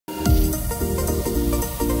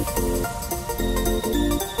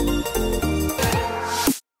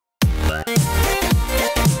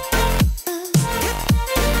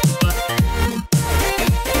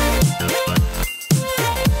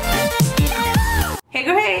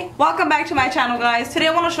Welcome back to my channel, guys. Today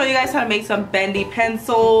I want to show you guys how to make some bendy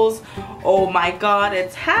pencils. Oh my god,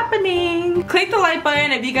 it's happening. Click the like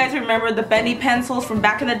button if you guys remember the bendy pencils from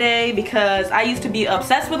back in the day, because I used to be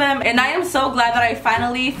obsessed with them, and I am so glad that I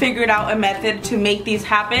finally figured out a method to make these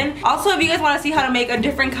happen. Also, if you guys want to see how to make a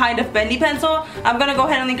different kind of bendy pencil, I'm gonna go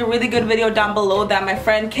ahead and link a really good video down below that my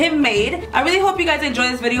friend Kim made. I really hope you guys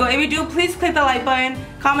enjoy this video. If you do, please click the like button,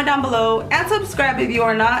 comment down below, and subscribe if you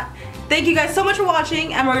are not. Thank you guys so much for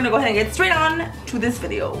watching, and we're gonna go ahead and get straight on to this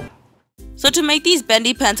video. So to make these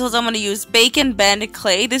bendy pencils, I'm going to use Bake and Bend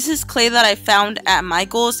clay. This is clay that I found at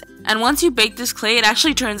Michael's. And once you bake this clay, it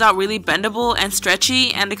actually turns out really bendable and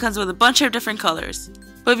stretchy, and it comes with a bunch of different colors.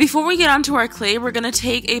 But before we get onto our clay, we're going to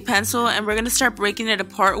take a pencil and we're going to start breaking it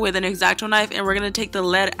apart with an X-Acto knife, and we're going to take the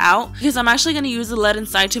lead out because I'm actually going to use the lead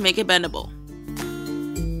inside to make it bendable.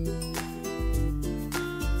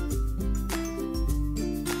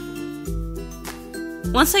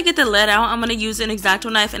 Once I get the lead out, I'm going to use an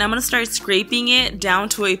X-Acto knife and I'm going to start scraping it down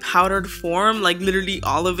to a powdered form, like literally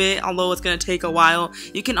all of it, although it's going to take a while.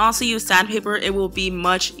 You can also use sandpaper, it will be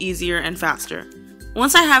much easier and faster.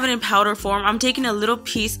 Once I have it in powder form, I'm taking a little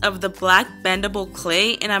piece of the black bendable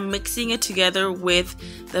clay and I'm mixing it together with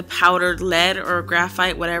the powdered lead or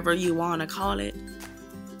graphite, whatever you want to call it.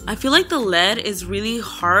 I feel like the lead is really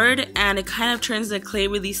hard and it kind of turns the clay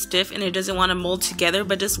really stiff and it doesn't want to mold together,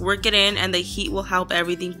 but just work it in and the heat will help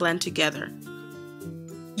everything blend together.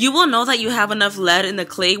 You will know that you have enough lead in the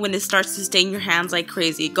clay when it starts to stain your hands like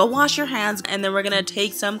crazy. Go wash your hands, and then we're going to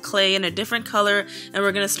take some clay in a different color and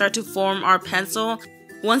we're going to start to form our pencil.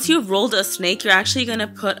 Once you've rolled a snake, you're actually going to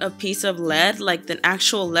put a piece of lead, like the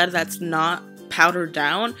actual lead that's not powdered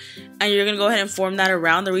down, and you're gonna go ahead and form that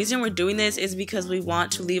around. The reason we're doing this is because we want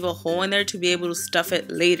to leave a hole in there to be able to stuff it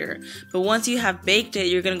later. But once you have baked it,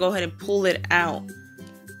 you're gonna go ahead and pull it out.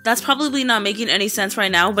 That's probably not making any sense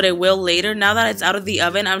right now, but it will later. Now that it's out of the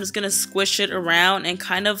oven, I'm just gonna squish it around and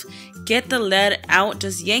kind of get the lead out,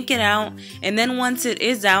 just yank it out, and then once it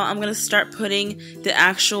is out, I'm gonna start putting the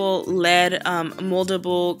actual lead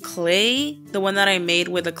moldable clay, the one that I made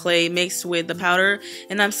with the clay mixed with the powder,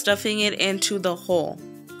 and I'm stuffing it into the hole.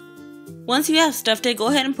 Once you have stuffed it, go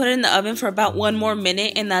ahead and put it in the oven for about 1 more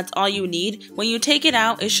minute, and that's all you need. When you take it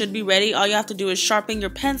out, it should be ready. All you have to do is sharpen your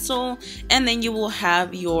pencil, and then you will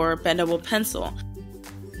have your bendable pencil.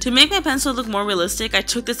 To make my pencil look more realistic, I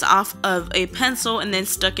took this off of a pencil and then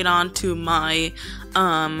stuck it onto my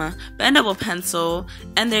bendable pencil,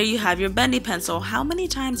 and there you have your bendy pencil. How many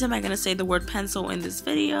times am I going to say the word pencil in this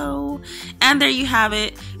video? And there you have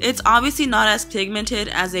it. It's obviously not as pigmented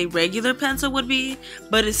as a regular pencil would be,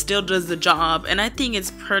 but it still does the job, and I think it's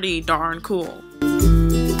pretty darn cool.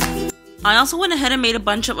 I also went ahead and made a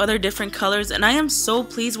bunch of other different colors, and I am so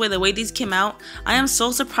pleased with the way these came out. I am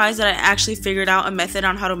so surprised that I actually figured out a method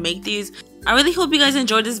on how to make these. I really hope you guys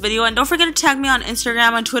enjoyed this video, and don't forget to tag me on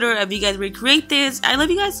Instagram and Twitter if you guys recreate this. I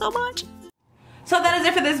love you guys so much. So that is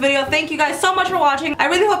it for this video. Thank you guys so much for watching. I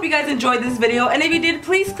really hope you guys enjoyed this video, and if you did,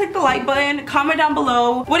 please click the like button, comment down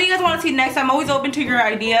below. What do you guys want to see next? I'm always open to your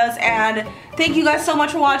ideas, and thank you guys so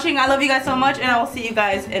much for watching. I love you guys so much, and I will see you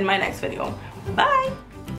guys in my next video. Bye!